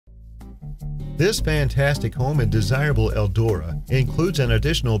This fantastic home in desirable Eldora includes an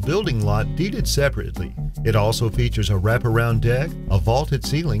additional building lot deeded separately. It also features a wraparound deck, a vaulted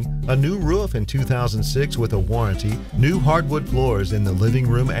ceiling, a new roof in 2006 with a warranty, new hardwood floors in the living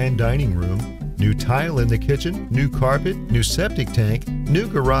room and dining room, new tile in the kitchen, new carpet, new septic tank, new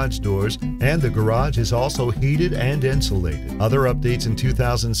garage doors, and the garage is also heated and insulated. Other updates in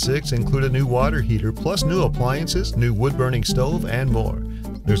 2006 include a new water heater plus new appliances, new wood-burning stove, and more.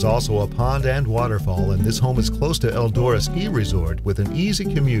 There's also a pond and waterfall, and this home is close to Eldora Ski Resort with an easy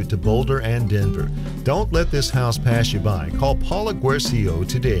commute to Boulder and Denver. Don't let this house pass you by. Call Paula Guercio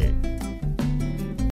today.